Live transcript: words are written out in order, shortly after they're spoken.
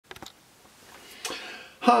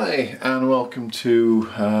Hi and welcome to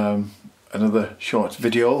another short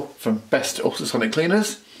video from Best Ultrasonic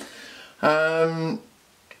Cleaners. A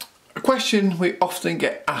question we often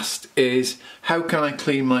get asked is, how can I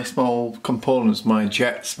clean my small components, my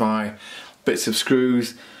jets, my bits of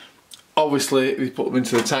screws? Obviously if you put them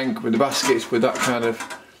into the tank with the baskets with that kind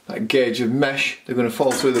of gauge of mesh, they're going to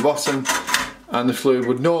fall through the bottom and the fluid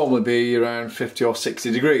would normally be around 50 or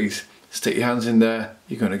 60 degrees. Stick your hands in there,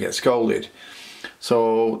 you're going to get scalded.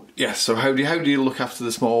 So yes, so how do you look after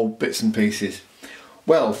the small bits and pieces?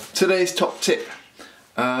 Well, today's top tip.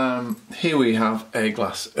 Here we have a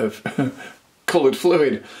glass of coloured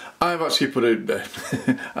fluid. I've actually put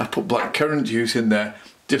I put black currant juice in there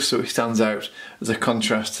just so it stands out as a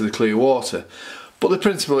contrast to the clear water. But the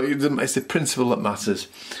principle, it's the principle that matters.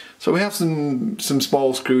 So we have some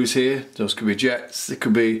small screws here. Those could be jets, they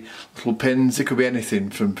could be little pins, it could be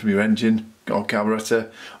anything from your engine or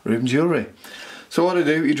carburettor or even jewellery. So what I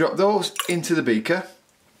do, you drop those into the beaker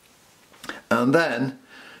and then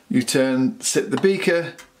you sit the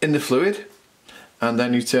beaker in the fluid and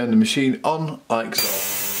then you turn the machine on like so.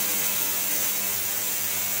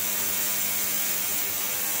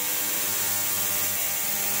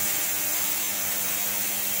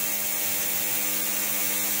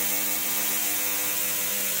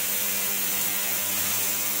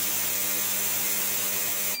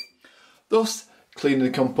 Thus cleaning the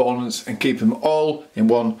components and keep them all in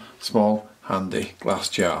one small handy glass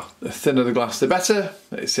jar. The thinner the glass the better.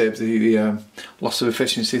 It saves the loss of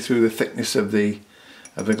efficiency through the thickness of the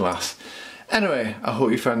glass. Anyway, I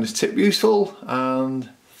hope you found this tip useful and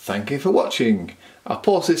thank you for watching. I'll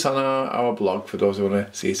post this on our blog for those who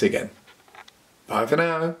want to see it again. Bye for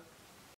now.